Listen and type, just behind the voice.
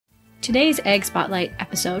Today's Egg Spotlight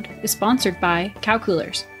episode is sponsored by Cow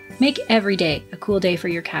Coolers. Make every day a cool day for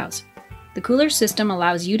your cows. The cooler system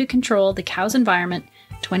allows you to control the cow's environment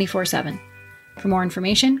 24/7. For more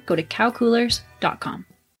information, go to cowcoolers.com.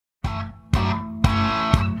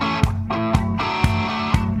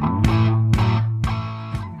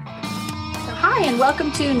 Hi, and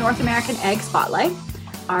welcome to North American Egg Spotlight.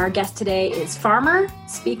 Our guest today is farmer,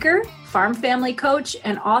 speaker, farm family coach,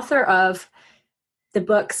 and author of the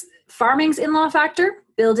books Farming's In-Law Factor,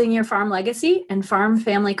 Building Your Farm Legacy, and Farm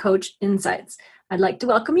Family Coach Insights. I'd like to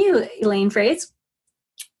welcome you, Elaine Froese.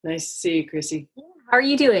 Nice to see you, Chrissy. How are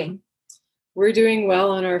you doing? We're doing well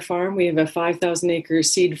on our farm. We have a 5,000-acre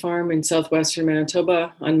seed farm in southwestern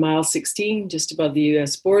Manitoba on mile 16, just above the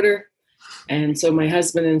U.S. border. And so my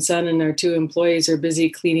husband and son and our 2 employees are busy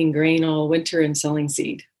cleaning grain all winter and selling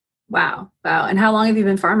seed. Wow. And how long have you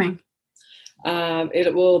been farming?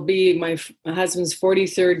 It will be my husband's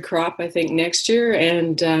 43rd crop, I think, next year.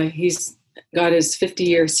 And he's got his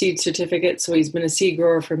 50-year seed certificate. So he's been a seed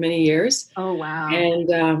grower for many years. Oh, wow.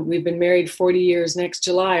 And we've been married 40 years next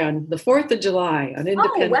July, on the 4th of July, on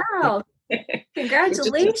Independence Day. Oh, wow.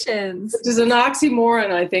 Congratulations. Which is an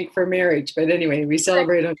oxymoron, I think, for marriage. But anyway, we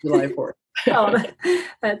celebrate on July 4th. Oh,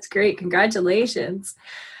 that's great. Congratulations.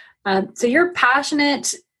 So you're a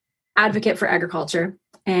passionate advocate for agriculture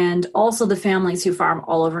and also the families who farm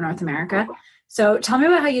all over North America. So tell me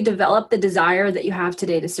about how you developed the desire that you have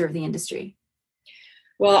today to serve the industry.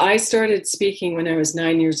 Well, I started speaking when I was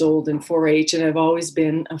 9 years old in 4-H, and I've always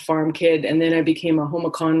been a farm kid. And then I became a home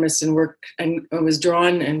economist and worked, and I was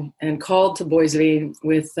drawn and called to Boys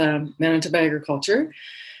with Manitoba agriculture.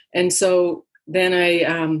 And so then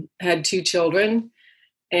I had 2 children,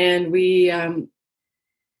 and we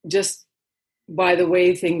just, by the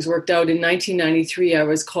way things worked out, in 1993, I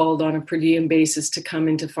was called on a per diem basis to come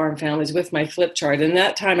into farm families with my flip chart. And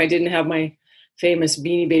that time I didn't have my famous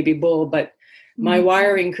Beanie Baby Bull, but my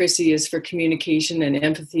wiring, Chrissy, is for communication and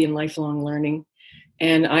empathy and lifelong learning.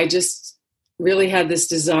 And I just really had this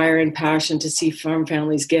desire and passion to see farm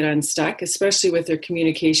families get unstuck, especially with their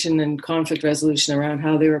communication and conflict resolution around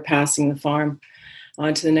how they were passing the farm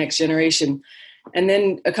on to the next generation. And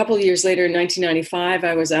then a couple of years later, in 1995,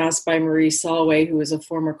 I was asked by Marie Solway, who was a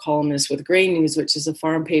former columnist with Grain News, which is a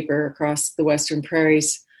farm paper across the Western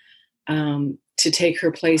Prairies, to take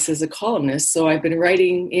her place as a columnist. So I've been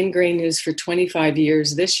writing in Grain News for 25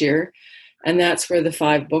 years this year, and that's where the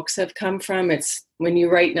 5 books have come from. It's when you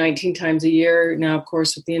write 19 times a year. Now, of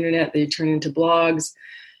course, with the internet, they turn into blogs,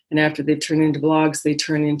 and after they turn into blogs, they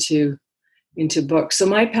turn into books. So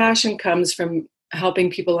my passion comes from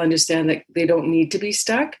helping people understand that they don't need to be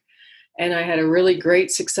stuck. And I had a really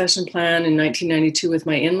great succession plan in 1992 with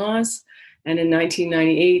my in-laws. And in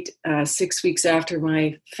 1998, 6 weeks after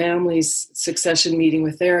my family's succession meeting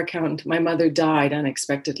with their accountant, my mother died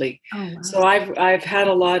unexpectedly. Oh, wow. So I've had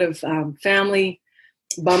a lot of family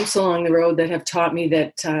bumps along the road that have taught me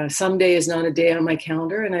that someday is not a day on my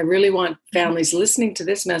calendar. And I really want families listening to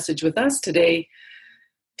this message with us today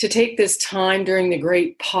to take this time during the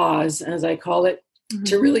great pause, as I call it,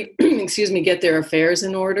 to really, get their affairs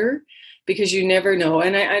in order, because you never know.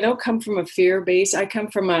 And I don't come from a fear base. I come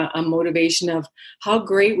from a motivation of how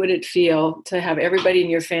great would it feel to have everybody in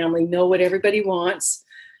your family know what everybody wants,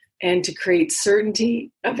 and to create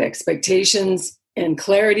certainty of expectations and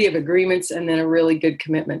clarity of agreements, and then a really good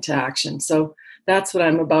commitment to action. So that's what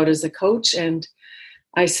I'm about as a coach. And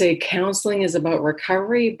I say counseling is about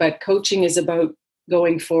recovery, but coaching is about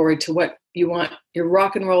going forward to what you want your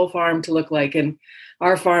rock and roll farm to look like. And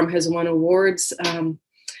our farm has won awards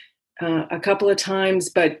a couple of times,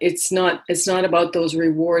 but it's not about those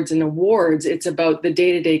rewards and awards. It's about the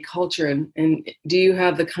day-to-day culture. And do you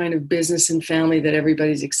have the kind of business and family that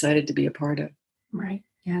everybody's excited to be a part of? Right.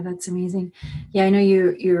 Yeah, that's amazing. Yeah, I know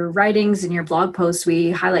your writings and your blog posts,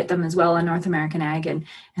 we highlight them as well on North American Ag. And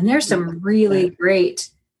there's some really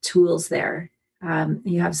great tools there.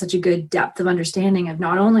 You have such a good depth of understanding of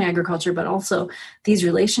not only agriculture, but also these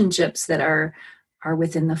relationships that are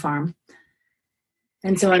within the farm.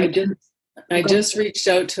 And so I just reached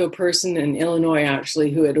out to a person in Illinois, actually,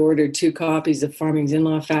 who had ordered 2 copies of Farming's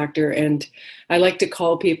In-Law Factor. And I like to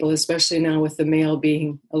call people, especially now with the mail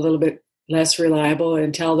being a little bit less reliable,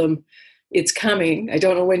 and tell them it's coming. I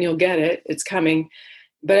don't know when you'll get it. It's coming.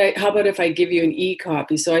 But how about if I give you an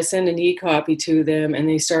e-copy? So I send an e-copy to them, and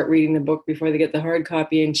they start reading the book before they get the hard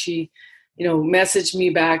copy. And she, messaged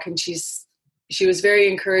me back, and she was very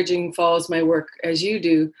encouraging, follows my work as you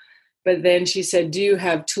do. But then she said, do you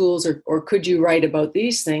have tools, or could you write about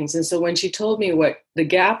these things? And so when she told me what the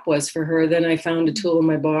gap was for her, then I found a tool in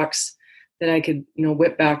my box that I could,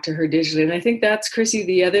 whip back to her digitally. And I think that's, Chrissy,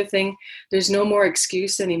 the other thing, there's no more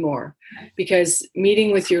excuse anymore, because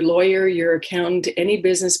meeting with your lawyer, your accountant, any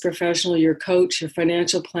business professional, your coach, your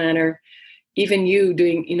financial planner, even you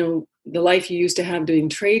doing, the life you used to have doing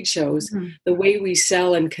trade shows, the way we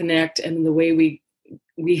sell and connect and the way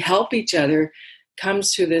we help each other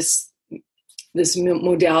comes through this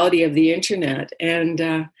modality of the internet.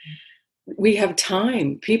 And we have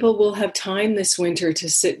time. People will have time this winter to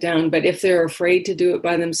sit down, but if they're afraid to do it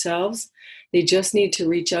by themselves, they just need to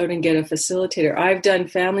reach out and get a facilitator. I've done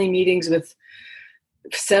family meetings with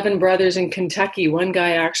 7 brothers in Kentucky. One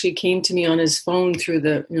guy actually came to me on his phone through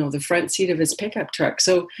the front seat of his pickup truck.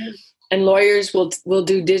 So, and lawyers will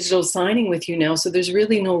do digital signing with you now. So there's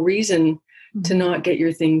really no reason to not get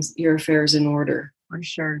your affairs in order. For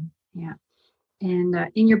sure. Yeah. And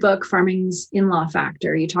in your book, Farming's In-Law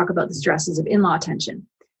Factor, you talk about the stresses of in-law tension.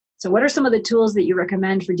 So what are some of the tools that you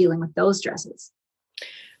recommend for dealing with those stresses?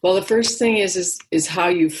 Well, the first thing is how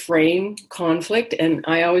you frame conflict. And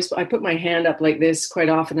I put my hand up like this quite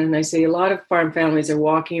often, and I say a lot of farm families are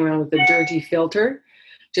walking around with a dirty filter,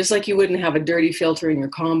 just like you wouldn't have a dirty filter in your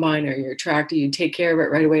combine or your tractor. You take care of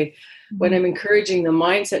it right away. What I'm encouraging the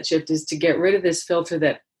mindset shift is to get rid of this filter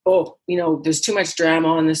that, there's too much drama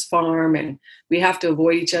on this farm and we have to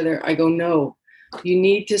avoid each other. I go, no, you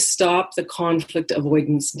need to stop the conflict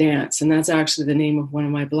avoidance dance. And that's actually the name of one of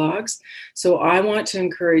my blogs. So I want to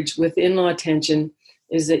encourage with in-law tension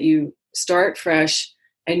is that you start fresh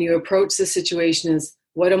and you approach the situation as,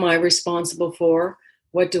 what am I responsible for?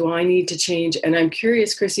 What do I need to change? And I'm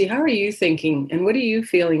curious, Chrissy, how are you thinking? And what are you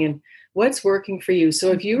feeling? And what's working for you?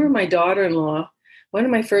 So if you were my daughter-in-law, one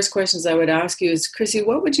of my first questions I would ask you is, Chrissy,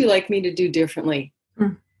 what would you like me to do differently?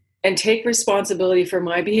 And take responsibility for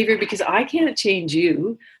my behavior, because I can't change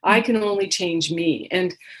you. I can only change me.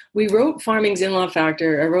 And we wrote Farming's In-Law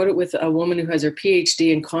Factor. I wrote it with a woman who has her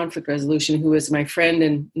PhD in conflict resolution, who is my friend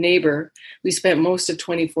and neighbor. We spent most of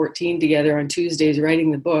 2014 together on Tuesdays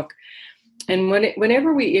writing the book. And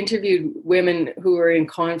whenever we interviewed women who were in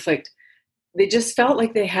conflict, they just felt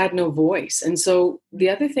like they had no voice. And so the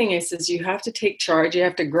other thing is you have to take charge. You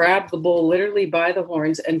have to grab the bull literally by the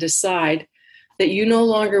horns and decide that you no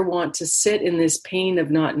longer want to sit in this pain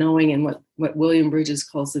of not knowing and what William Bridges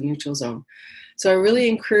calls the neutral zone. So I really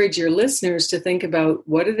encourage your listeners to think about,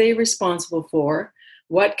 what are they responsible for?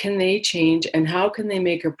 What can they change? And how can they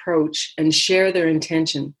make approach and share their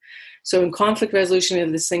intention? So in conflict resolution, we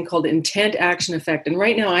have this thing called intent, action, effect. And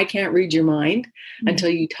right now I can't read your mind until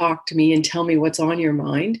you talk to me and tell me what's on your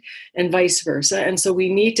mind, and vice versa. And so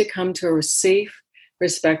we need to come to a safe,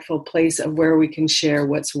 respectful place of where we can share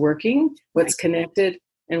what's working, what's connected,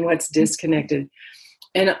 and what's disconnected.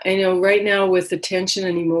 And I know right now with the tension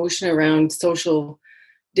and emotion around social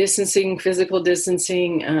distancing, physical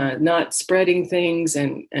distancing, not spreading things,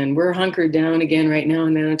 and we're hunkered down again right now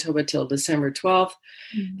in Manitoba till December 12th.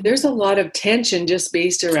 There's a lot of tension just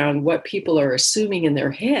based around what people are assuming in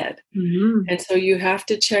their head. And so you have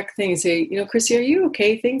to check things, say, Chrissy, are you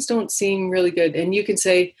okay? Things don't seem really good. And you can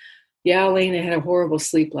say, yeah, Elaine, I had a horrible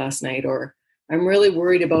sleep last night, or I'm really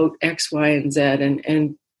worried about X, Y, and Z.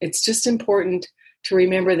 And it's just important to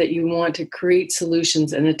remember that you want to create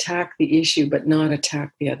solutions and attack the issue, but not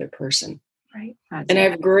attack the other person. Right. And I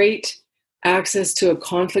have great access to a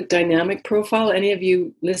conflict dynamic profile. Any of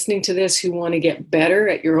you listening to this who want to get better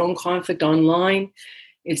at your own conflict online,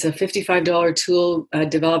 it's a $55 tool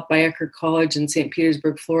developed by Eckerd College in St.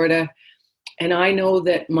 Petersburg, Florida. And I know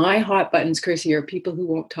that my hot buttons, Chrissy, are people who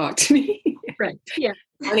won't talk to me. Right. Yeah.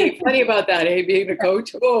 Funny about that, being a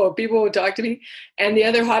coach. Oh, people won't talk to me. And the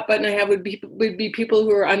other hot button I have would be people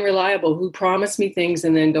who are unreliable, who promise me things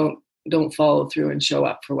and then don't follow through and show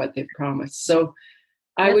up for what they've promised. So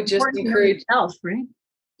I would just encourage yourself, right?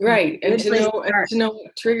 Right. And to know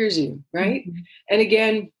what triggers you, right? And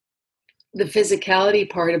again, the physicality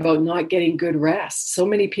part about not getting good rest. So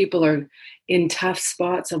many people are in tough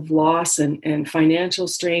spots of loss and financial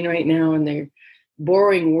strain right now, and they're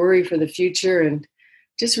borrowing worry for the future. And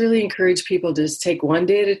just really encourage people to just take one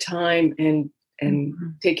day at a time and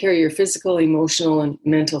take care of your physical, emotional, and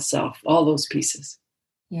mental self, all those pieces.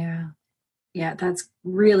 Yeah. Yeah, that's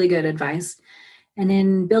really good advice. And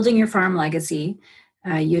in building your farm legacy,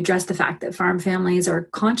 you address the fact that farm families are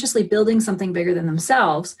consciously building something bigger than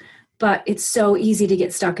themselves, but it's so easy to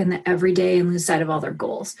get stuck in the everyday and lose sight of all their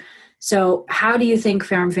goals. So how do you think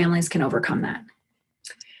farm families can overcome that?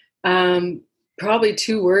 Probably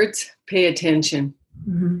 2 words: pay attention.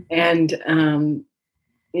 And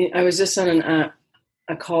I was just on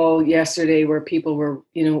a call yesterday where people were,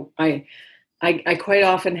 I quite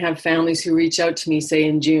often have families who reach out to me, say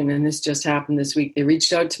in June, and this just happened this week. They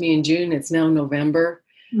reached out to me in June. It's now November.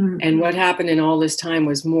 Mm-hmm. And what happened in all this time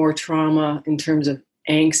was more trauma in terms of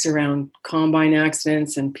angst around combine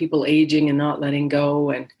accidents and people aging and not letting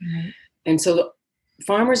go. And so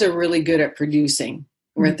farmers are really good at producing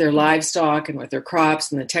with their livestock and with their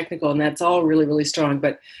crops and the technical, and that's all really, really strong.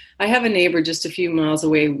 But I have a neighbor just a few miles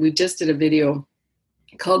away. We just did a video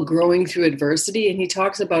called Growing Through Adversity, and he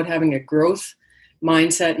talks about having a growth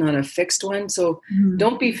mindset, not a fixed one. So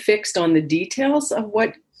don't be fixed on the details of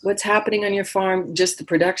what's happening on your farm, just the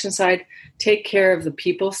production side. Take care of the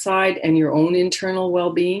people side and your own internal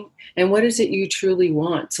well-being. And what is it you truly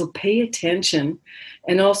want? So pay attention,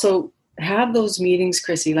 and also have those meetings,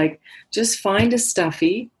 Chrissy, like just find a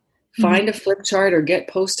stuffy, find a flip chart or get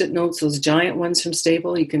Post-it notes, those giant ones from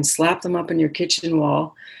Staple. You can slap them up on your kitchen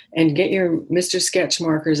wall and get your Mr. Sketch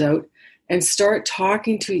markers out and start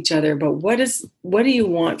talking to each other about what do you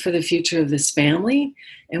want for the future of this family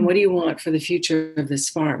and what do you want for the future of this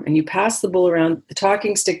farm. And you pass the bull around. The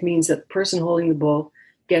talking stick means that the person holding the bull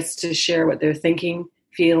gets to share what they're thinking,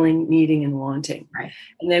 feeling, needing, and wanting. Right.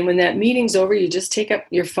 And then when that meeting's over, you just take up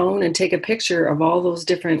your phone and take a picture of all those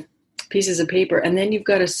different pieces of paper, and then you've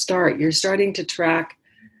got to start. You're starting to track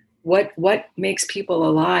what makes people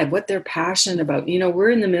alive, what they're passionate about. You know, we're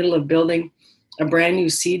in the middle of building a brand new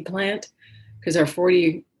seed plant because our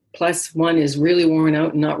 40 plus one is really worn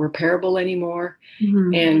out and not repairable anymore.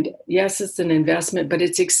 And yes, it's an investment, but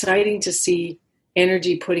it's exciting to see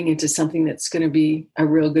energy putting into something that's going to be a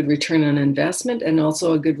real good return on investment and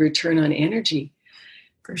also a good return on energy.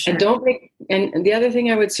 For sure. And the other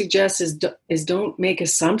thing I would suggest is don't make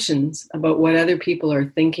assumptions about what other people are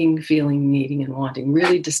thinking, feeling, needing, and wanting.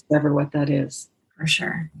 Really discover what that is. For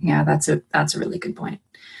sure. Yeah, that's a really good point.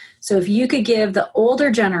 So if you could give the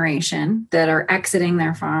older generation that are exiting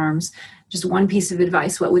their farms just one piece of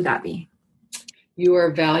advice, what would that be? You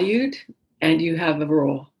are valued and you have a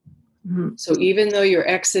role. So even though you're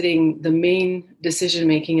exiting the main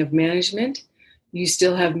decision-making of management, you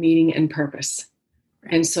still have meaning and purpose.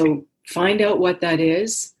 And so find out what that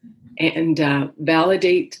is and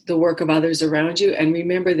validate the work of others around you. And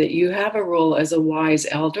remember that you have a role as a wise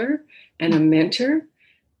elder and a mentor.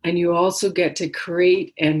 And you also get to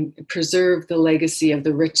create and preserve the legacy of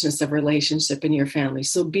the richness of relationship in your family.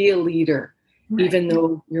 So be a leader, even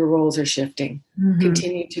though your roles are shifting.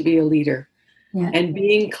 Continue to be a leader. Yeah. And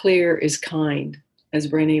being clear is kind, as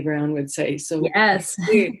Brené Brown would say. So yes.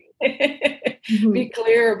 Be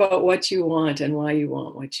clear about what you want and why you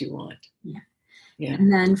want what you want. Yeah.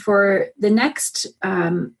 And then for the next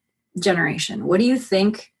generation, what do you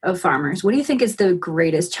think of farmers? What do you think is the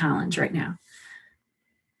greatest challenge right now?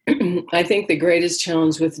 I think the greatest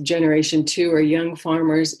challenge with Generation 2 or young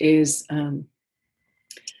farmers is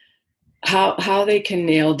how they can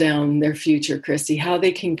nail down their future, Chrissy, how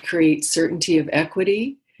they can create certainty of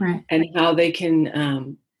equity, and how they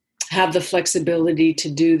can have the flexibility to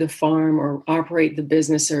do the farm or operate the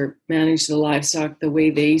business or manage the livestock the way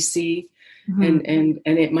they see. And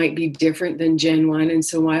it might be different than Gen 1. And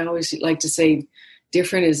so I always like to say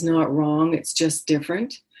different is not wrong. It's just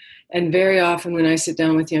different. And very often when I sit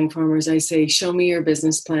down with young farmers, I say, show me your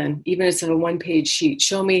business plan. Even if it's on a one-page sheet,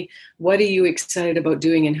 show me what are you excited about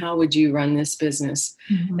doing and how would you run this business?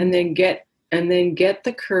 And then get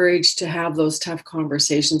the courage to have those tough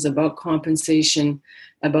conversations about compensation,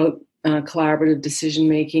 about collaborative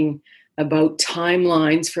decision-making, about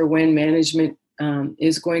timelines for when management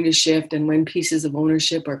is going to shift and when pieces of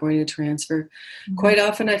ownership are going to transfer. Quite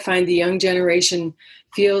often I find the young generation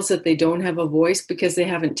feels that they don't have a voice because they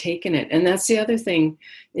haven't taken it. And that's the other thing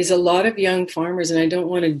is a lot of young farmers, and I don't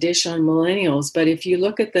want to dish on millennials, but if you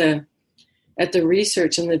look at the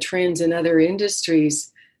research and the trends in other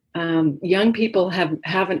industries, young people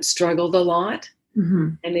haven't struggled a lot.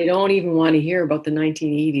 And they don't even want to hear about the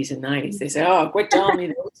 1980s and 90s. They say, oh, quit telling me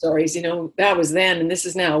those stories. You know, that was then and this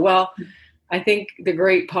is now. Well, I think the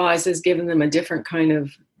Great Pause has given them a different kind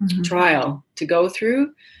of trial to go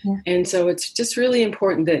through. And so it's just really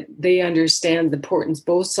important that they understand the importance,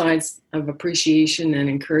 both sides of appreciation and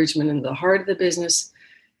encouragement in the heart of the business,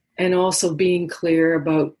 and also being clear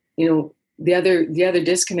about, you know, the other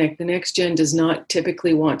disconnect. The next gen does not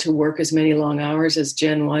typically want to work as many long hours as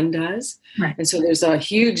Gen 1 does. And so there's a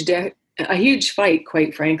huge fight,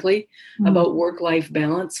 quite frankly, about work-life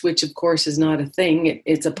balance, which of course is not a thing.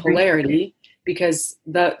 It's a polarity because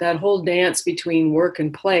that whole dance between work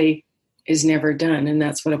and play is never done. And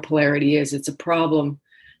that's what a polarity is. It's a problem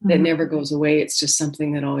that never goes away. It's just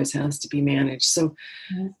something that always has to be managed. So,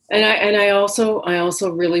 and I also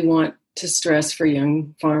really want to stress for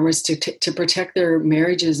young farmers to protect their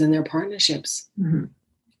marriages and their partnerships. Mm-hmm.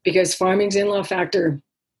 Because Farming's In-Law Factor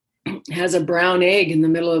has a brown egg in the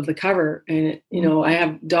middle of the cover. And, I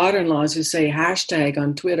have daughter-in-laws who say hashtag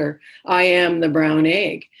on Twitter, I am the brown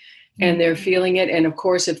egg. Mm-hmm. And they're feeling it. And of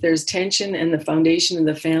course, if there's tension and the foundation of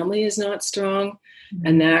the family is not strong, mm-hmm.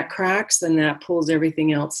 and that cracks, then that pulls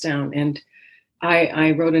everything else down. And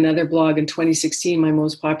I wrote another blog in 2016. My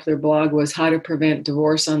most popular blog was How to Prevent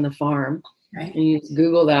Divorce on the Farm. Right. And you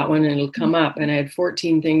Google that one and it'll come up. And I had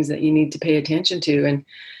 14 things that you need to pay attention to. And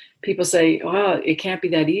people say, "Well, it can't be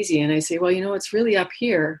that easy." And I say, "Well, it's really up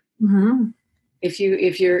here." Mm-hmm. If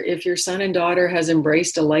your son and daughter has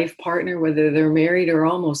embraced a life partner, whether they're married or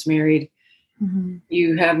almost married, mm-hmm.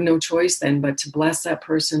 you have no choice then but to bless that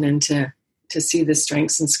person and to see the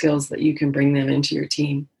strengths and skills that you can bring them into your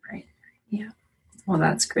team. Right. Yeah. Well,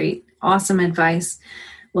 that's great. Awesome advice.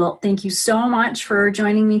 Well, thank you so much for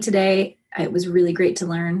joining me today. It was really great to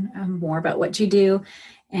learn more about what you do.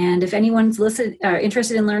 And if anyone's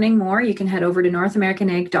interested in learning more, you can head over to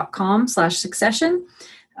northamericanag.com/succession.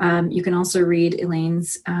 You can also read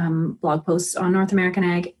Elaine's blog posts on North American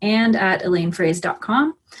Ag and at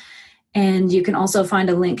elainefroese.com. And you can also find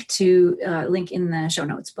a link in the show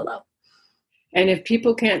notes below. And if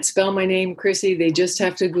people can't spell my name, Chrissy, they just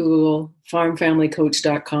have to Google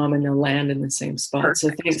farmfamilycoach.com and they'll land in the same spot. Perfect. So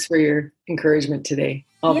thanks for your encouragement today.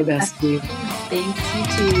 All the best to you. Thanks, you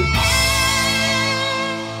too.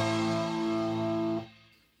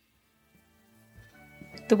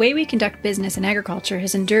 The way we conduct business in agriculture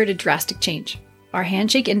has endured a drastic change. Our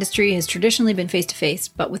handshake industry has traditionally been face-to-face,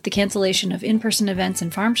 but with the cancellation of in-person events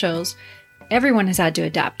and farm shows, everyone has had to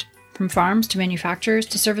adapt, from farms to manufacturers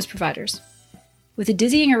to service providers. With a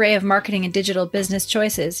dizzying array of marketing and digital business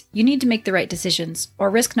choices, you need to make the right decisions, or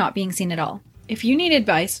risk not being seen at all. If you need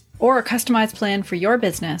advice or a customized plan for your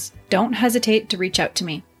business, don't hesitate to reach out to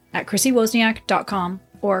me at chrissywozniak.com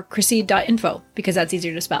or chrissy.info, because that's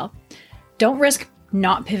easier to spell. Don't risk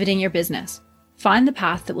not pivoting your business. Find the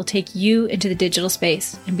path that will take you into the digital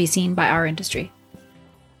space and be seen by our industry.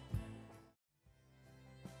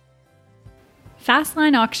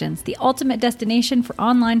 Fastline Auctions, the ultimate destination for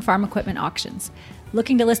online farm equipment auctions.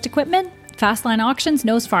 Looking to list equipment? Fastline Auctions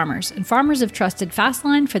knows farmers, and farmers have trusted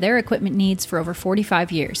Fastline for their equipment needs for over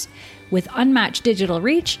 45 years. With unmatched digital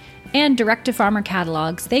reach and direct-to-farmer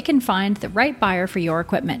catalogs, they can find the right buyer for your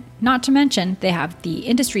equipment. Not to mention, they have the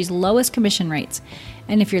industry's lowest commission rates.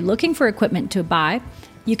 And if you're looking for equipment to buy,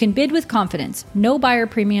 you can bid with confidence. No buyer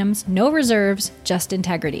premiums, no reserves, just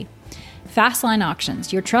integrity. Fastline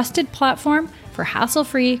Auctions, your trusted platform for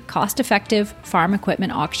hassle-free, cost-effective farm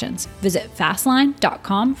equipment auctions. Visit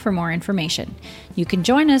fastline.com for more information. You can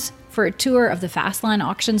join us for a tour of the Fastline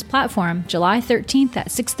Auctions platform July 13th at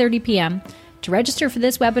 6:30 p.m. To register for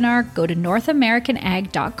this webinar, go to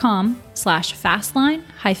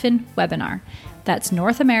northamericanag.com/fastline-webinar. That's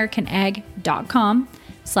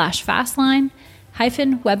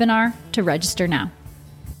northamericanag.com/fastline-webinar to register now.